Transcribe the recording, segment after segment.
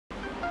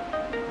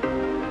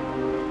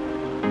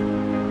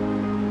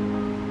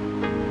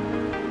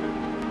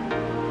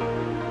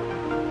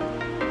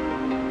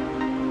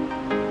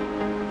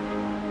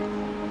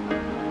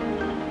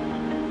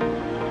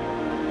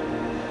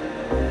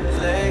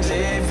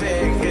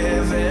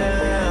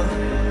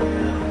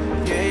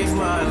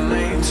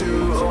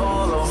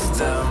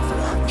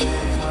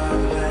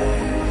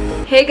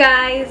Hey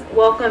guys,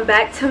 welcome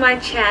back to my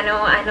channel.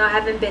 I know I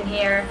haven't been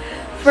here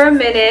for a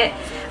minute,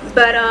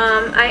 but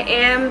I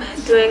am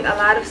doing a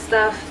lot of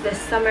stuff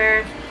this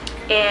summer,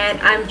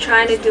 and I'm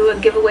trying to do a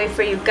giveaway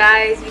for you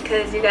guys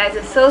because you guys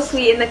are so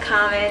sweet in the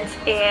comments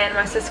and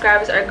my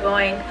subscribers are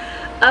going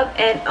up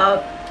and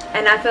up,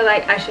 and I feel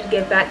like I should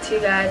give back to you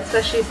guys,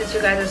 especially since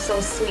you guys are so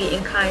sweet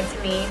and kind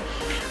to me.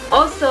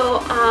 Also,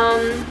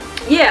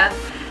 yeah,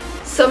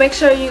 so make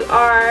sure you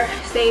are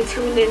staying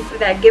tuned in for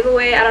that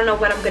giveaway. I don't know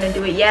when I'm going to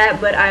do it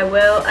yet, but I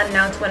will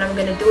announce when I'm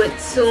going to do it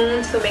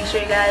soon. So make sure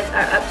you guys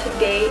are up to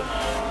date.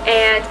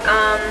 And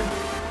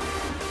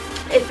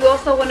if you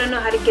also want to know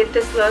how to get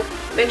this look,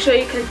 make sure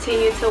you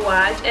continue to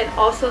watch. And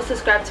also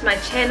subscribe to my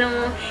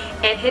channel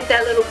and hit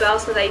that little bell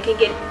so that you can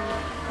get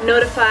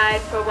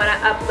notified for when I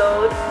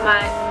upload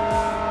my...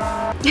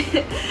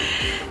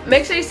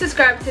 Make sure you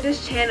subscribe to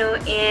this channel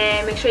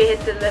and make sure you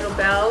hit the little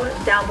bell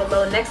down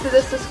below next to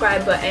the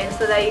subscribe button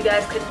so that you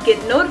guys could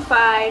get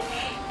notified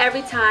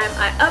every time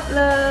I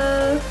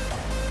upload.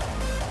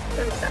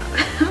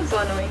 I'm so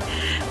annoying.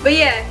 But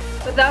yeah,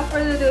 without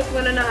further ado, if you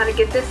want to know how to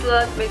get this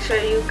look, make sure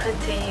you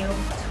continue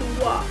to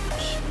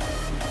watch.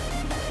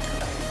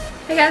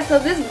 Hey guys, so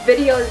this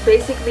video is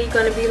basically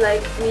going to be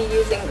like me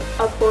using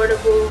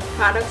affordable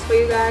products for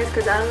you guys,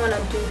 because I don't want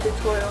to do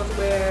tutorials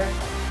where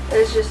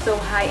it's just so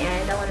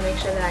high-end. I want to make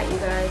sure that you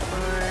guys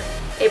are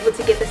able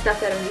to get the stuff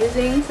that I'm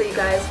using so you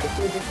guys could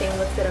do the same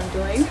looks that I'm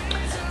doing.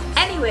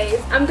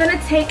 Anyways, I'm going to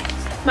take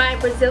my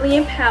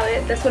Brazilian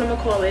palette, that's what I'm going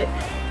to call it,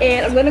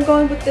 and I'm going to go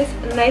in with this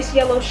nice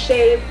yellow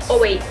shade. Oh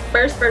wait,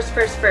 first,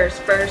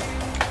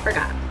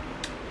 forgot.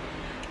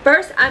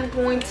 First, I'm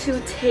going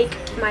to take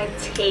my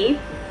tape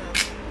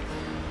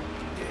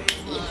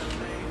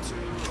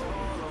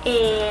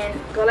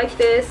and go like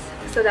this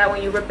so that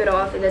when you rip it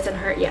off, it doesn't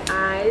hurt your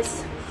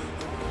eyes.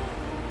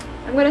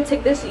 I'm going to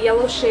take this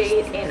yellow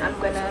shade and I'm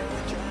going to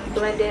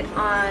blend it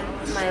on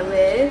my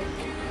lid,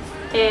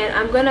 and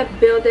I'm going to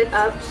build it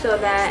up so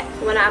that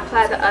when I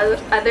apply the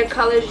other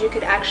colors you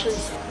could actually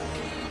see.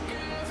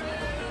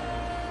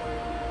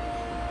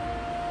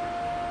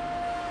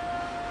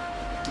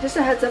 Just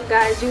a heads up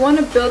guys, you want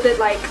to build it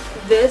like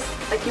this,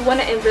 like you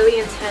want to really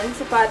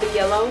intensify the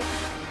yellow,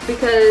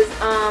 because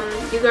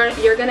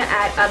you're going to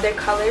add other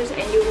colors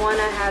and you want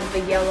to have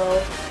the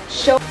yellow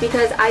show,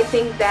 because I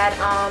think that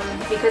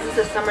because it's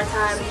the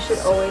summertime, you should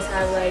always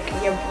have like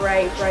your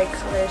bright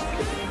colors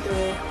peeking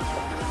through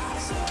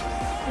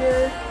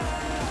your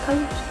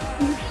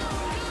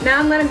colors. Now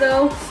I'm gonna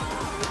go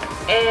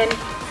and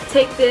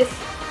take this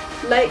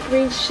light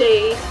green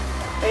shade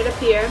right up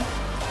here,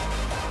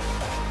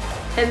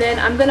 and then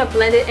I'm gonna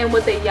blend it in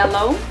with the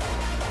yellow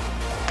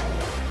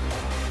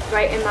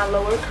right in my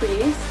lower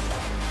crease.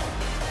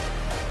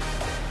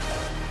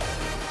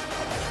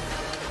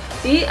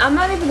 See, I'm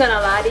not even gonna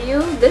lie to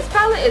you, this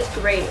palette is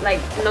great, like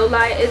no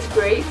lie, it's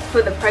great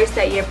for the price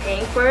that you're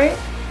paying for it,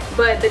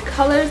 but the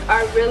colors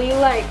are really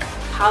like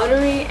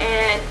powdery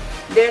and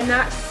they're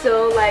not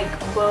so like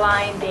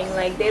blinding,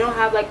 like they don't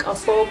have like a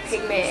full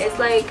pigment. It's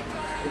like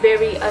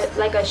very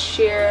like a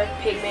sheer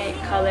pigment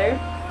color.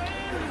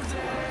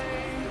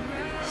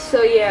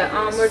 So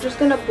yeah, we're just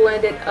gonna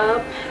blend it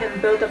up and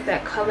build up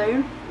that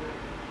color.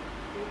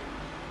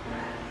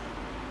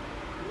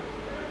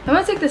 I'm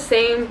gonna take the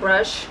same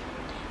brush,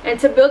 and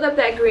to build up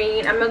that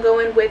green, I'm going to go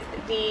in with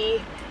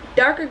the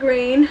darker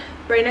green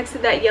right next to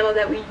that yellow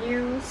that we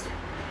used.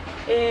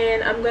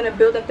 And I'm going to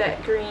build up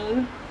that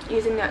green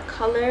using that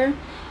color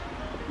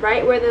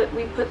right where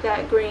we put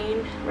that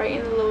green, right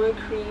in the lower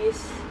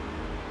crease.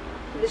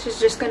 This is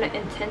just going to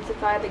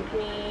intensify the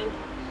green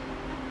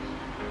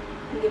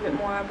and give it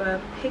more of a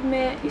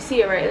pigment. You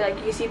see it, right?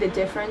 Like you see the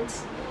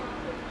difference.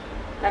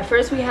 At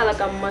first we had like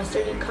a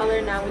mustardy color,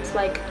 now it's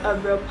like a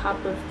real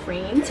pop of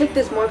green. Take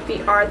this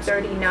Morphe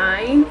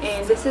R39,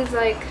 and this is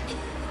like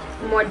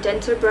a more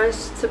denser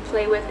brush to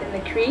play with in the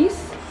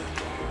crease.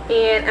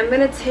 And I'm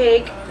gonna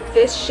take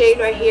this shade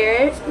right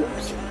here.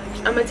 Oops.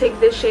 I'm gonna take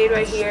this shade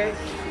right here,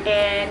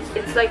 and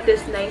it's like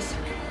this nice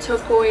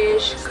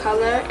turquoise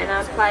color, and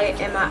I apply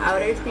it in my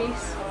outer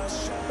crease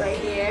right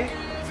here,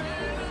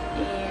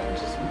 and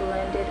just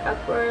blend it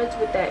upwards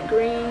with that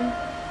green.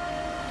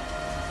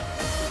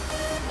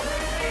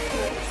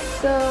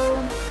 So,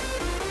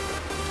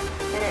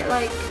 and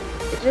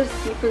it just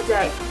deepens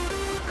that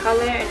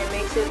color and it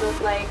makes it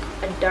look like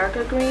a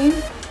darker green,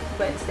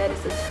 but instead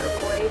it's a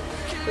turquoise,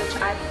 which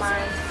I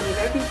find to be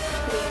very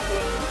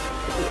pleasing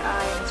to the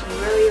eye, and it's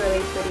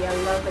really pretty. I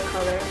love the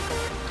color.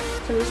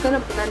 So I'm just gonna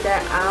blend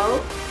that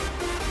out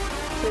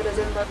so it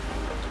doesn't look,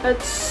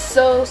 it's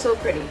so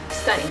pretty,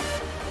 stunning.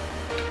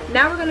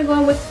 Now we're gonna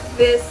go in with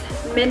this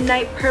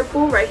midnight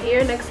purple right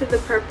here next to the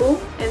purple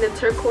and the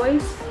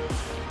turquoise.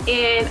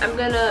 And I'm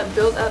gonna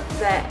build up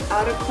that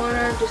outer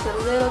corner just a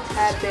little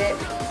tad bit.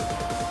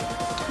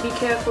 Be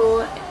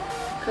careful,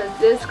 because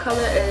this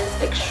color is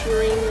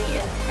extremely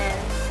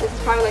intense. This is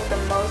probably like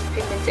the most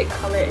pigmented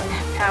color in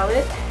that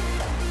palette.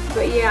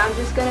 But yeah, I'm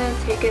just gonna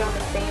take it on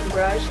the same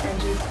brush and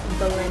just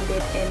blend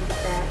it in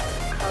with that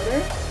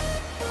color.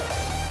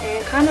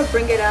 And kind of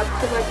bring it up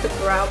to like the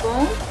brow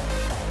bone.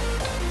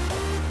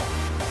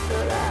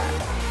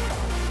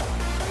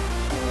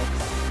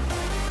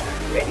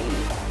 pretty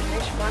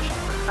mishmash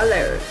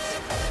colors.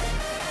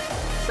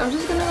 So I'm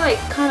just gonna like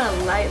kind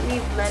of lightly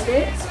blend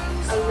it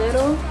a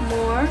little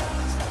more,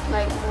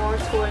 like more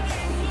towards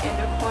the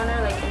inner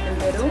corner, like in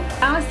the middle.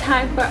 Now it's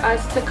time for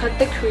us to cut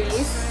the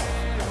crease.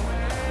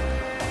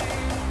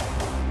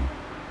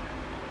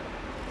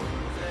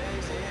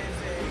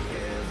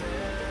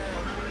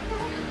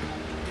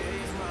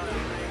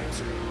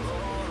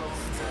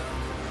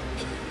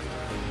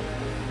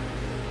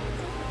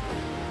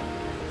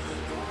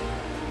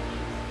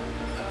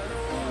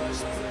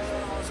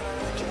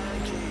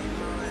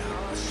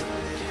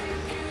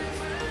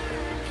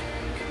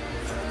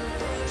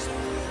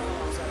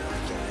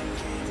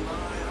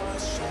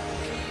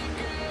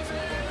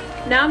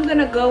 Now I'm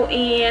gonna go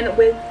in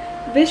with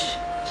this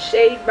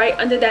shade right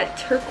under that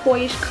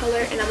turquoise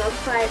color, and I'm gonna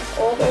apply it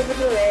all over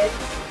the lid.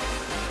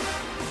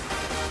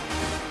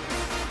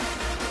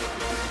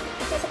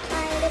 Just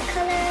applying this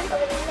color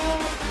over the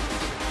lid.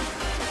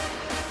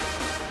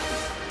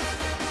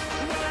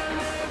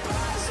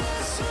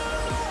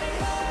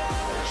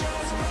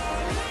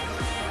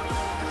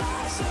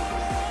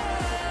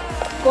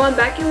 Going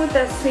back in with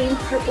that same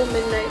purple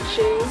midnight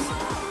shade,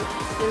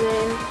 and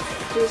then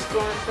just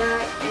going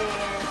back and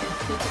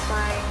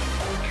intensifying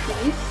the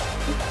crease.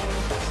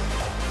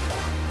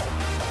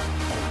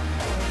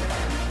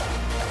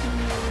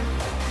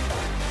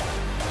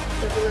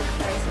 So it looks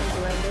nice and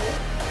blended.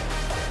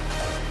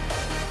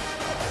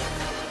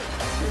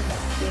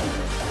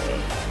 Seamlessly.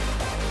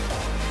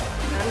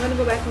 Now I'm gonna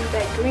go back in with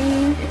that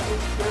green and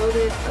just build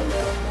it a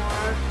little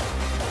more.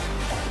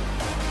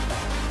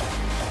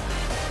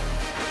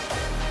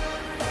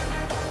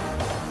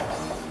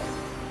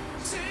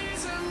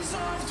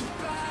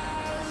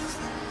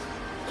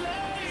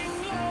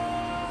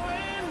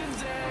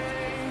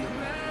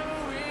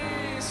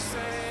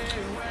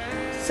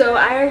 So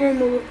I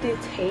removed the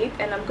tape,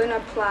 and I'm gonna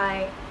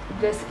apply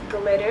this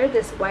glitter,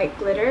 this white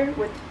glitter,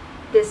 with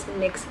this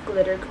NYX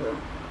glitter glue.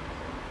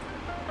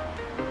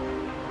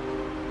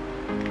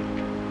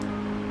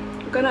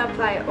 I'm gonna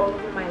apply it all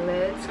over my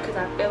lids because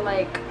I feel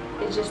like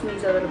it just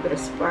needs a little bit of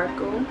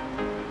sparkle.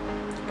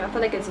 I feel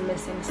like it's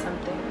missing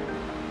something.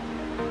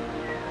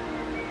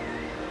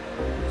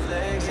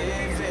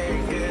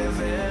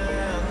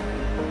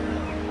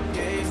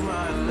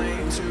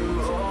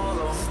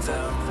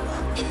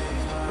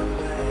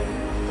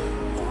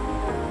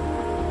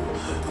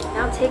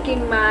 Now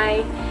taking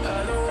my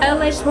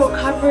LA Pro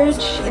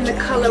coverage in the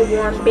color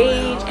Warm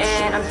Beige,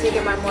 and I'm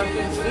taking my Morphe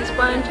Beauty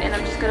Sponge, and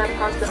I'm just going to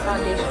pass the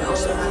foundation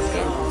over my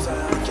skin.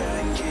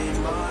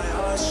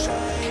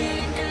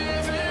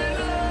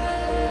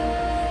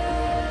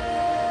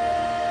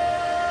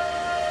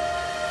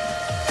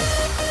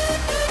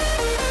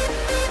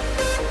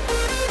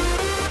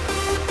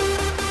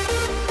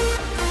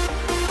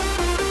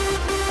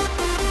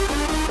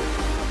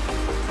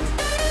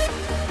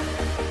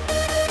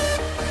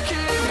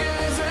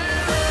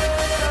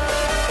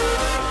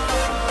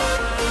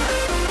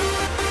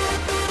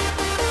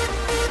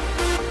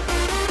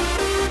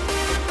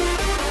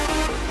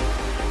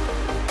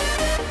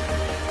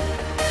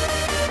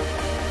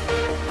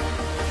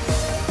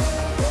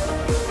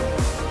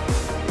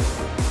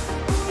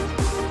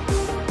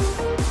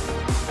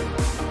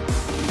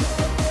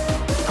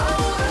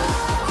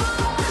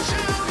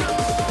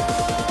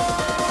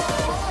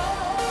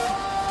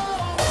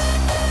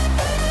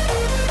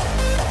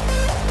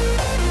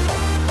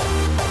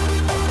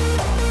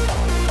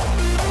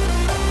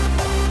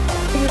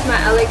 My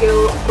LA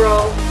Girl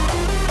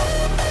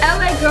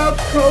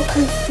Pro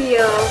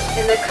Conceal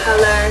in the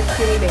color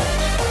Creamy Beige.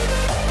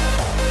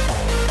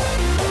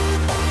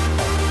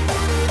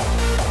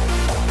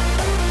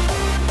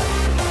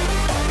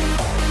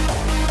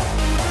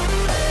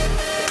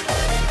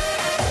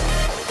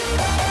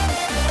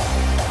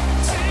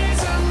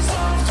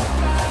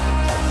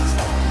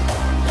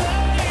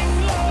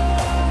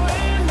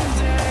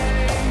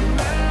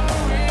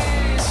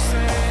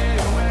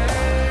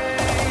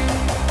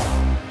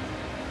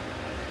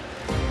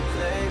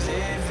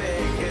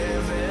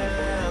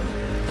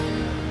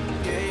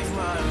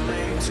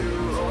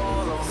 To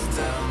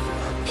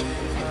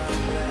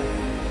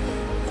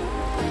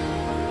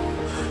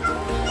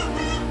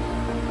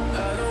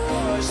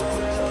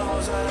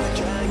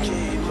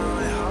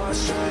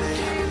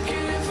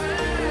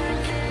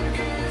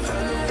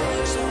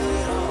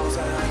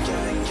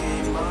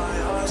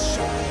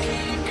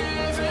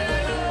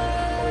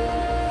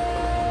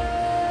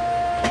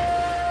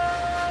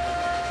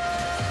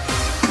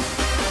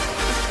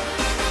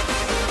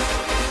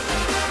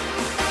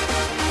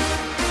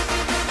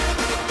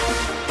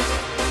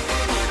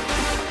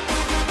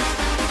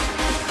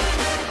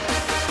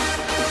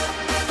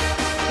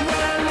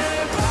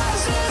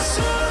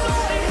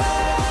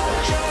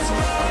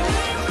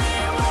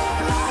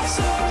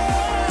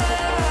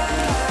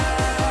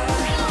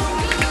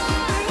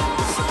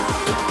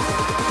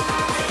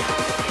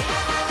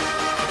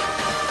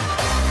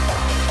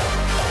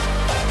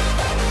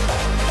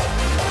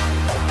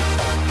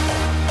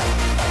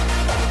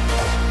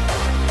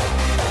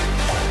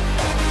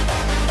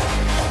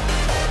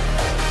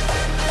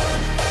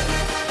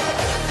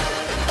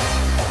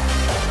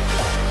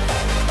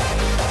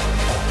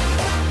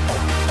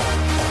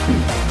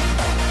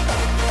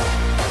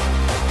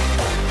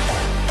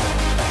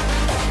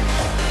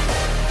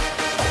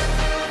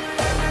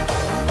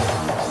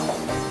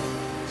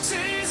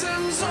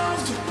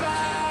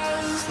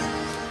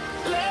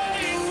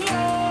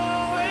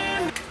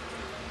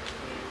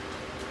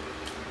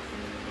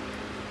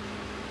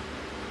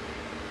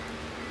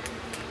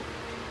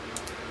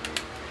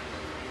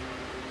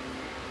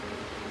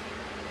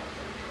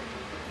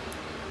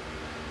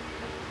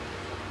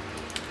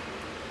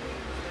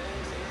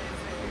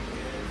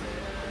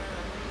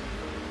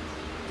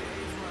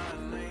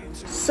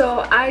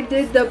So I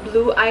did the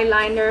blue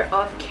eyeliner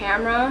off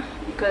camera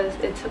because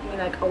it took me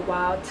like a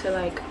while to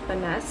like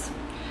finesse,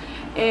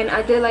 and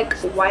I did like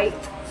white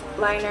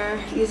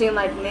liner using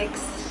like the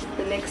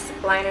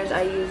NYX liners.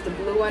 I used the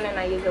blue one and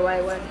I used the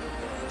white one,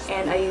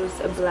 and I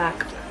used a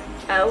black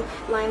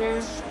elf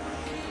liner.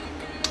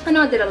 I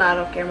know I did a lot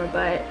off camera,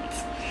 but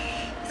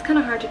it's kind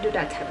of hard to do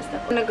that type of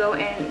stuff. I'm gonna go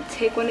and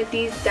take one of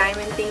these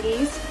diamond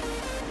thingies.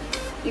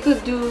 You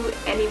could do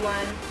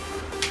anyone.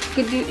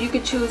 You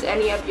could choose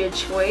any of your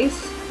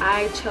choice.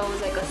 I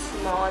chose like a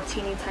small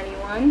teeny tiny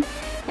one,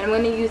 and I'm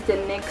going to use the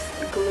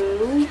NYX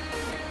glue,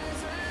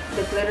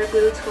 the glitter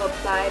glue, to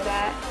apply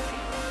that.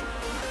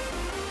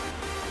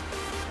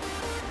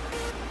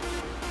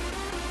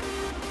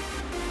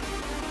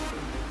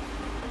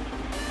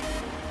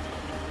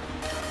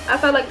 I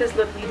felt like this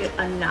look needed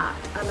a lot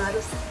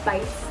of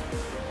spice,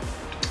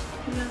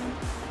 you know.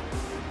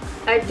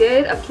 I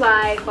did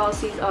apply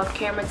falsies off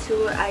camera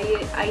too.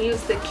 I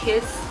used the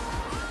Kiss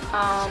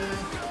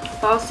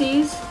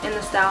falsies in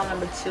the style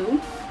number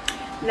 2.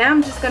 Now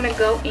I'm just gonna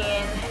go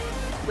in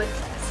with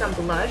some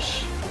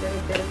blush, a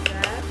little bit of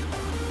that,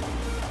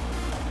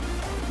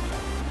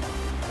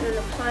 and then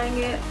applying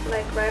it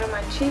like right on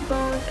my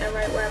cheekbones and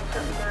right where I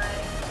put my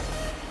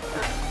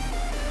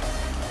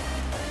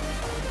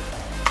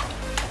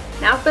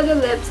Now for the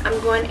lips, I'm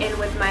going in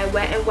with my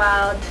Wet n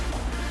Wild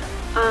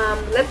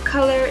lip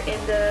color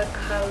in the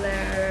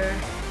color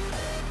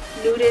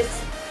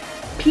Nudist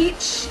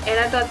Peach, and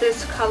I thought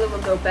this color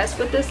would go best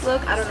with this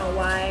look. I don't know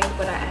why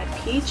would I add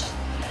peach,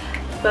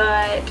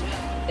 but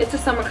it's a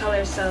summer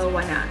color, so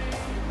why not?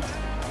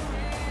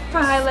 For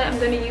highlight, I'm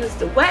going to use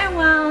the Wet n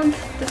Wild.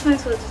 This might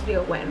as well just be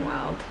a Wet n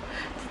Wild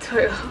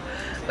tutorial,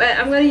 but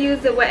I'm going to use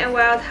the Wet n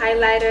Wild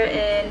highlighter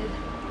in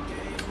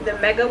the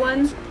Mega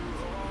one.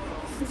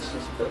 Let's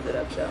just build it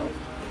up though.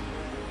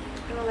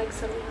 I don't like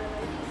some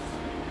highlights.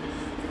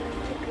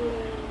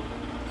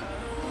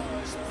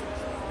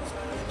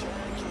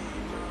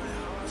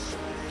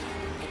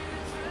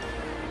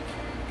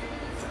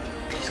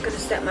 Just gonna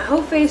set my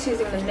whole face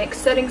using the NYX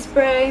setting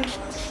spray.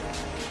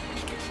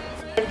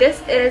 And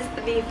this is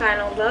the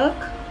final look.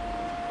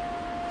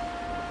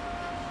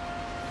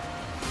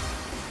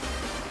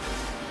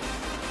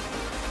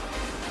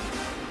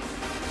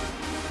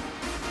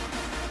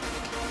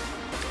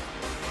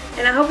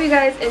 And I hope you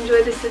guys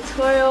enjoyed this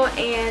tutorial,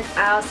 and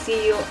I'll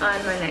see you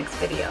on my next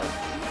video.